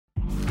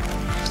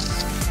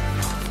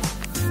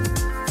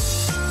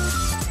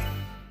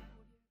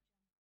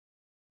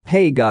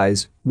Hey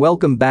guys,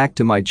 welcome back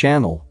to my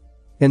channel.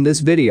 In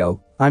this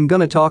video, I'm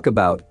gonna talk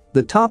about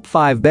the top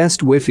 5 best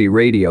Wi-Fi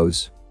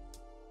radios.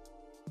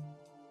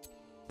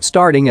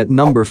 Starting at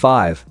number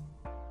 5.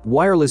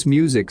 Wireless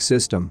Music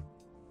System.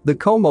 The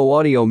Como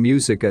Audio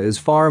Musica is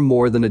far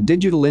more than a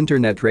digital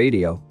internet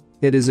radio.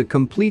 It is a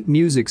complete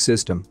music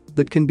system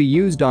that can be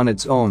used on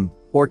its own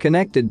or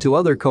connected to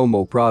other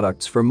Como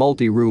products for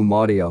multi-room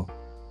audio.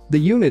 The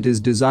unit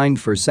is designed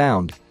for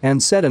sound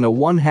and set in a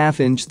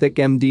 1/2-inch thick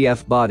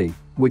MDF body,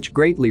 which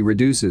greatly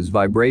reduces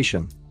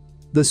vibration.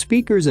 The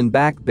speakers and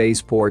back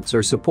bass ports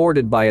are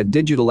supported by a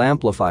digital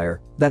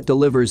amplifier that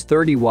delivers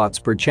 30 watts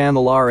per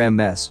channel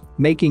RMS,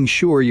 making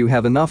sure you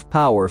have enough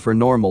power for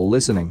normal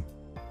listening.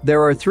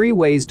 There are 3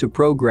 ways to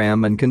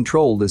program and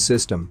control the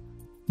system.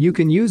 You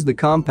can use the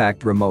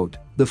compact remote,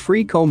 the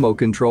free Como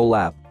Control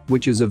app,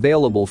 which is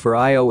available for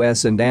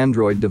iOS and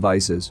Android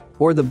devices,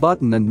 or the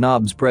button and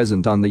knobs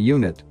present on the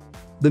unit.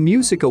 The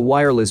Musica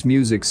wireless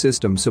music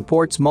system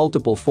supports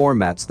multiple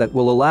formats that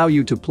will allow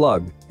you to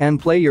plug and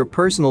play your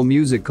personal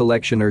music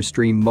collection or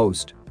stream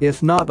most,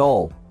 if not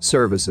all,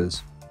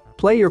 services.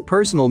 Play your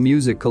personal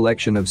music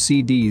collection of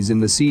CDs in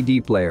the CD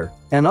player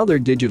and other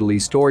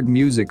digitally stored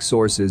music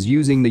sources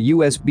using the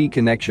USB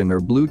connection or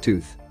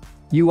Bluetooth.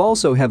 You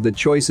also have the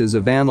choices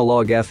of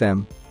analog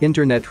FM,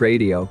 internet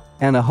radio,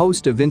 and a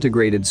host of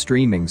integrated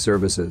streaming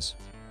services.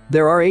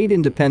 There are 8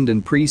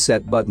 independent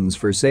preset buttons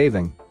for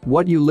saving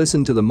what you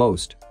listen to the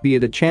most, be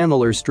it a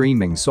channel or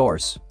streaming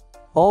source.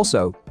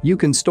 Also, you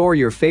can store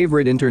your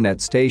favorite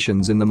internet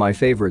stations in the My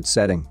Favorites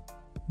setting.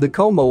 The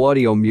Como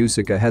Audio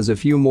Musica has a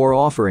few more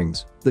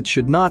offerings that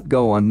should not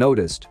go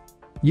unnoticed.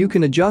 You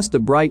can adjust the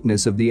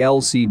brightness of the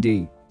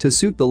LCD to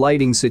suit the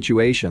lighting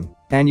situation,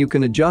 and you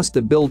can adjust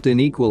the built-in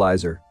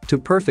equalizer to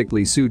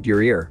perfectly suit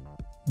your ear.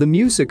 The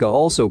Musica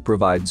also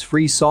provides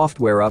free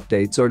software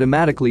updates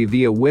automatically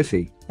via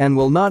Wi-Fi and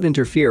will not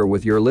interfere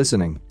with your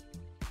listening.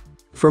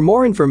 For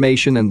more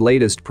information and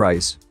latest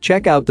price,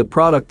 check out the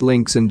product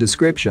links in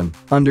description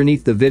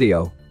underneath the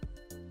video.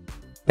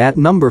 At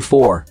number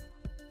 4.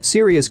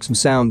 SiriusXM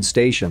Sound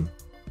Station.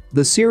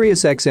 The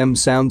SiriusXM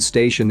Sound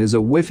Station is a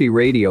Wi-Fi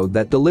radio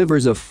that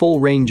delivers a full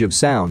range of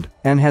sound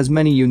and has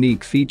many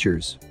unique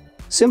features.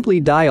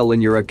 Simply dial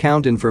in your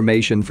account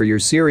information for your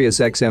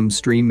SiriusXM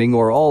streaming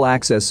or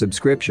all-access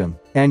subscription,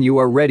 and you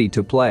are ready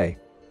to play.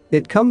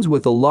 It comes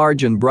with a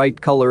large and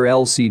bright color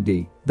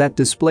LCD that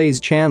displays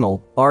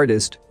channel,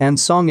 artist, and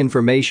song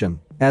information,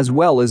 as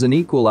well as an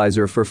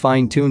equalizer for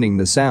fine-tuning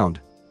the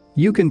sound.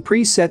 You can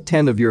preset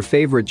 10 of your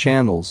favorite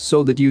channels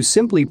so that you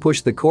simply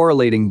push the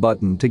correlating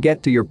button to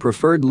get to your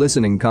preferred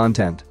listening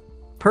content.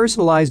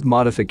 Personalized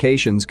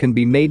modifications can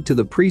be made to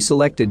the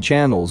pre-selected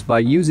channels by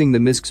using the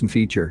MISCM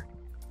feature.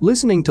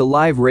 Listening to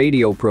live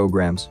radio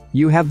programs,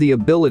 you have the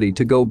ability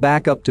to go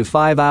back up to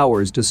 5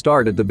 hours to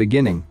start at the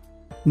beginning.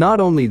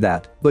 Not only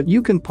that, but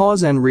you can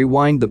pause and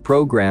rewind the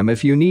program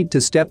if you need to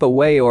step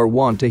away or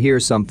want to hear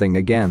something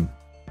again.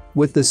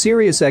 With the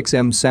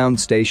SiriusXM Sound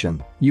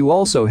Station, you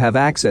also have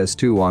access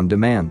to On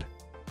Demand.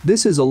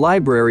 This is a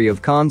library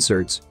of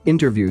concerts,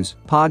 interviews,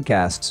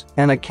 podcasts,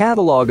 and a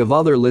catalog of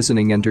other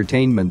listening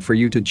entertainment for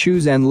you to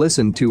choose and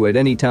listen to at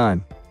any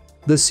time.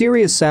 The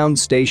Sirius Sound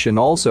Station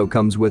also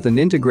comes with an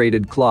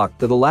integrated clock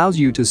that allows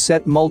you to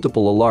set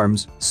multiple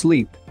alarms,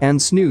 sleep,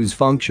 and snooze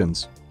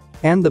functions.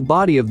 And the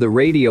body of the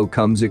radio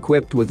comes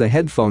equipped with a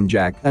headphone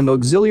jack and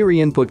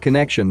auxiliary input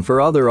connection for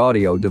other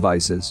audio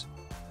devices.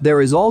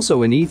 There is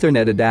also an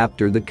Ethernet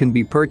adapter that can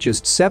be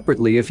purchased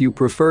separately if you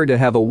prefer to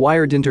have a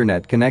wired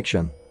internet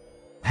connection.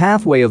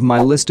 Halfway of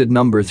my listed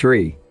number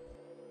 3.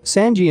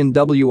 Sangean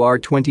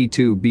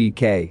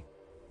WR22BK.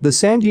 The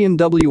Sangean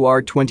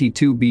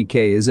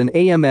WR22BK is an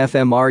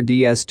AM/FM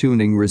RDS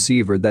tuning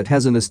receiver that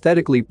has an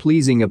aesthetically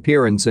pleasing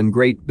appearance and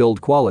great build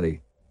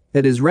quality.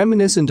 It is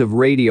reminiscent of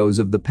radios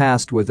of the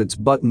past with its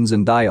buttons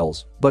and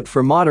dials, but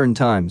for modern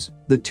times,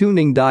 the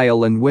tuning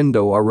dial and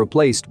window are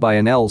replaced by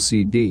an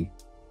LCD.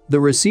 The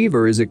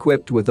receiver is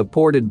equipped with a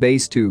ported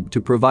bass tube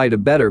to provide a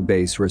better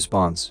bass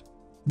response.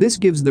 This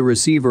gives the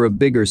receiver a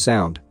bigger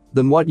sound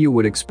than what you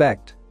would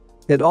expect.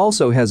 It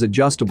also has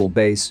adjustable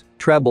bass,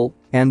 treble,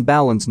 and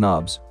balance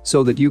knobs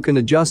so that you can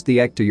adjust the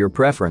EQ to your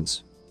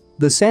preference.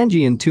 The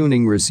Sangean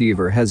tuning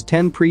receiver has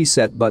 10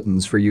 preset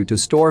buttons for you to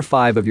store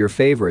 5 of your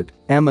favorite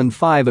AM and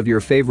 5 of your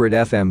favorite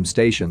FM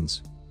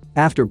stations.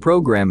 After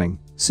programming,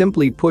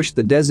 simply push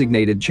the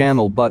designated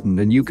channel button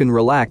and you can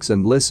relax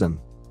and listen.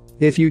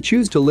 If you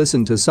choose to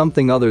listen to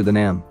something other than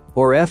AM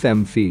or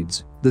FM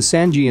feeds, the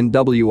Sangean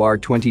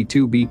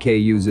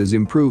WR22BK uses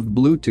improved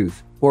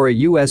Bluetooth or a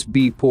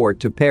USB port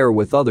to pair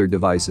with other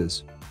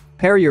devices.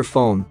 Pair your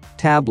phone,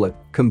 tablet,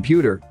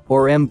 computer,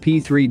 or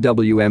MP3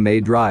 WMA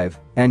drive,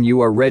 and you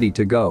are ready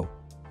to go.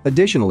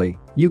 Additionally,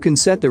 you can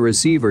set the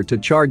receiver to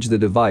charge the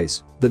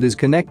device that is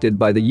connected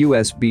by the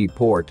USB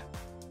port.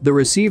 The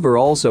receiver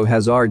also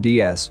has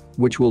RDS,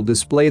 which will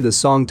display the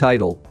song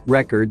title,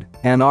 record,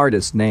 and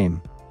artist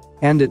name.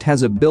 And it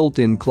has a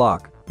built-in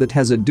clock that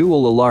has a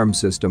dual alarm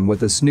system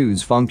with a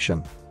snooze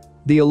function.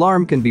 The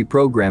alarm can be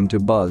programmed to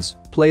buzz,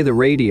 play the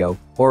radio,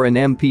 or an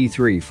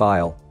MP3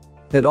 file.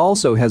 It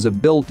also has a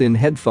built-in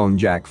headphone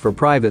jack for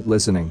private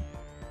listening.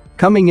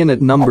 Coming in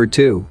at number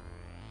 2.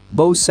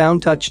 Bose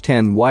SoundTouch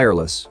 10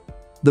 Wireless.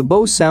 The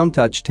Bose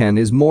SoundTouch 10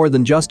 is more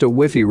than just a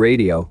Wi-Fi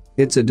radio,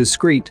 it's a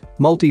discreet,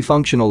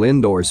 multifunctional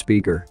indoor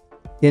speaker.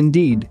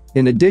 Indeed,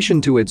 in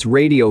addition to its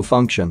radio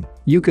function,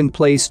 you can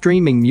play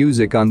streaming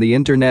music on the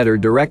internet or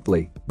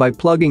directly by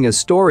plugging a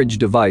storage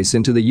device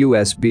into the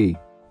USB.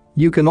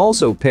 You can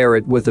also pair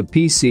it with a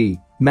PC,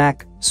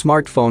 Mac,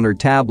 smartphone or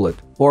tablet,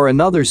 or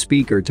another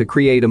speaker to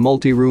create a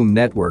multi-room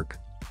network.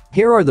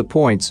 Here are the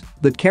points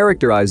that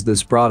characterize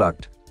this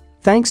product.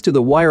 Thanks to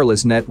the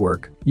wireless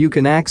network, you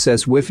can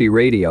access Wi-Fi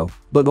radio,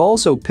 but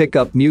also pick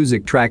up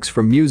music tracks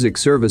from music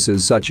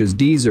services such as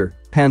Deezer,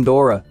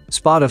 Pandora,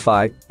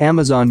 Spotify,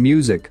 Amazon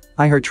Music,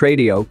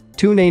 iHeartRadio,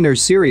 TuneIn or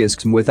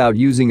SiriusXM without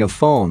using a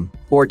phone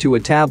or to a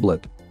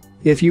tablet.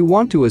 If you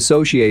want to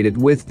associate it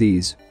with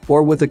these,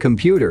 or with a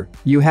computer,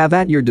 you have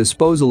at your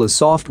disposal a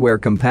software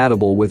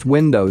compatible with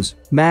Windows,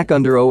 Mac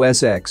under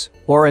OS X,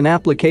 or an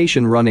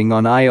application running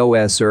on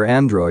iOS or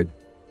Android.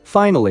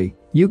 Finally,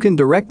 you can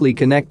directly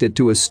connect it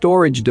to a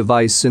storage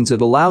device since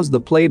it allows the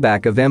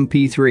playback of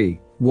MP3,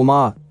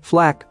 WMA,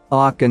 FLAC,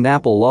 OGG and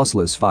Apple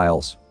lossless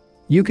files.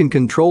 You can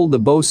control the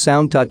Bose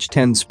SoundTouch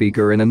 10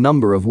 speaker in a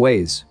number of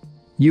ways.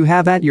 You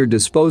have at your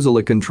disposal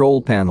a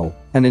control panel,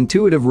 an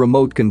intuitive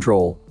remote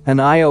control, an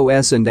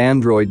iOS and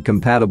Android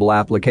compatible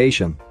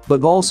application,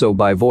 but also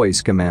by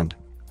voice command.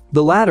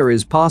 The latter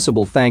is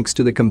possible thanks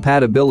to the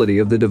compatibility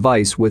of the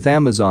device with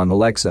Amazon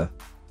Alexa.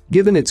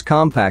 Given its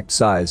compact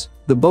size,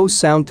 the Bose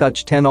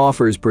SoundTouch 10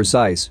 offers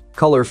precise,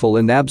 colorful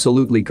and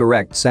absolutely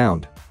correct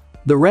sound.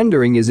 The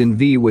rendering is in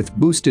V with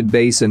boosted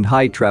bass and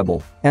high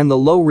treble, and the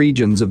low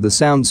regions of the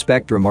sound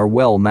spectrum are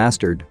well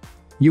mastered.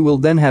 You will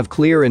then have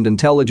clear and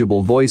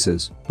intelligible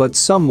voices, but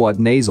somewhat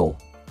nasal.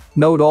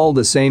 Note all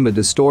the same a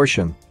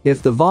distortion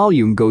if the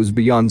volume goes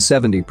beyond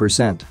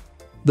 70%.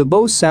 The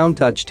Bose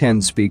SoundTouch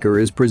 10 speaker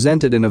is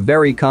presented in a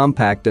very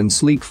compact and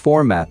sleek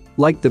format,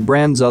 like the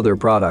brand's other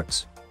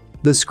products.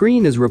 The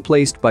screen is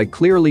replaced by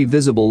clearly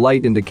visible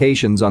light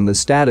indications on the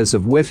status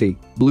of Wi-Fi,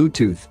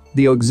 Bluetooth,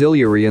 the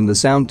auxiliary and the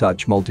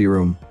SoundTouch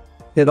multi-room.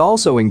 It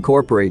also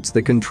incorporates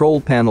the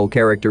control panel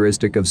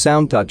characteristic of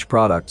SoundTouch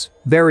products,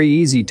 very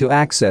easy to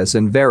access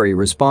and very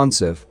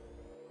responsive.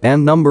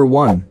 And number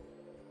 1.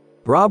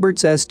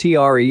 Roberts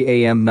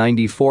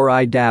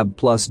STRE-AM94i DAB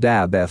plus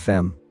DAB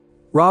FM.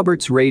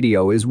 Roberts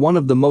Radio is one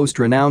of the most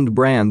renowned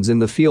brands in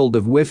the field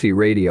of Wi-Fi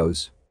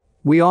radios.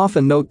 We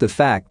often note the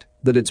fact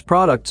that its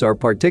products are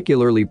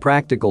particularly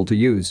practical to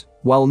use,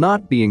 while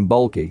not being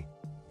bulky.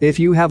 If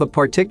you have a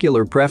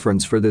particular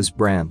preference for this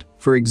brand,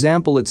 for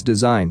example its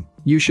design,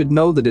 you should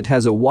know that it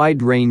has a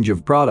wide range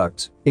of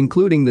products,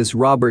 including this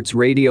Roberts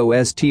Radio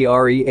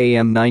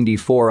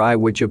STRE-AM94i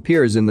which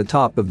appears in the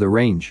top of the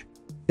range.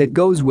 It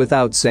goes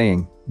without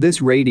saying,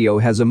 this radio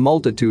has a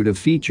multitude of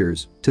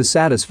features to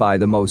satisfy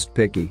the most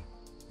picky.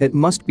 It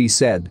must be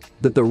said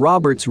that the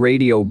Roberts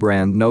Radio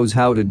brand knows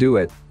how to do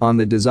it on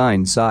the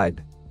design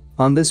side.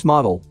 On this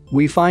model,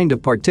 we find a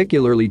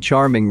particularly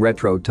charming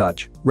retro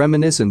touch,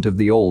 reminiscent of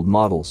the old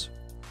models.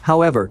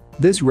 However,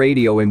 this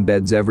radio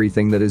embeds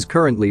everything that is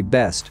currently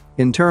best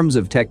in terms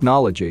of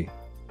technology.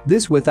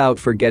 This without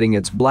forgetting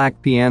its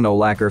black piano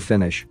lacquer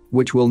finish,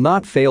 which will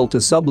not fail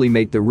to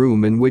sublimate the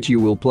room in which you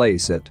will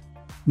place it.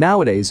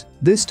 Nowadays,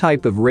 this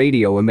type of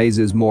radio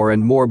amazes more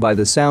and more by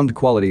the sound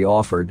quality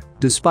offered,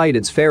 despite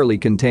its fairly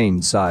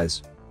contained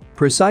size.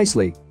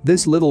 Precisely,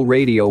 this little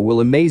radio will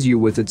amaze you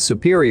with its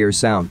superior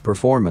sound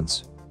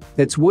performance.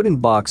 Its wooden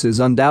box is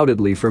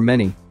undoubtedly for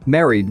many,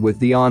 married with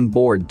the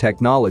on-board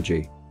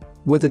technology.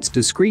 With its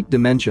discrete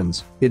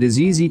dimensions, it is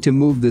easy to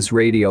move this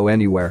radio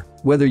anywhere,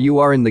 whether you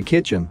are in the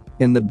kitchen,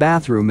 in the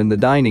bathroom, in the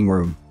dining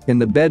room, in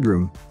the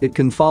bedroom, it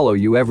can follow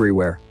you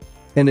everywhere.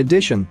 In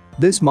addition,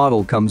 this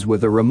model comes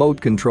with a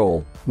remote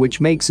control, which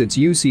makes its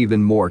use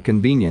even more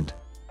convenient.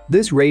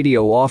 This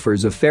radio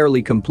offers a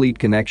fairly complete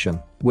connection,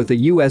 with a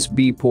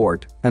USB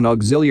port, an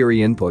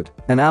auxiliary input,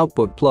 an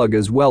output plug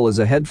as well as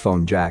a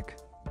headphone jack.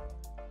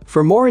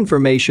 For more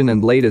information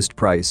and latest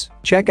price,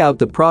 check out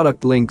the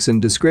product links in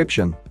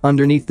description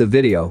underneath the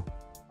video.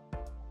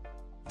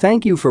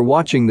 Thank you for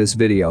watching this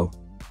video.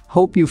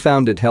 Hope you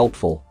found it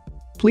helpful.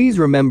 Please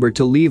remember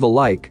to leave a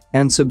like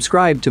and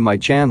subscribe to my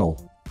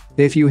channel.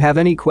 If you have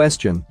any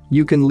question,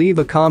 you can leave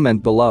a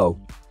comment below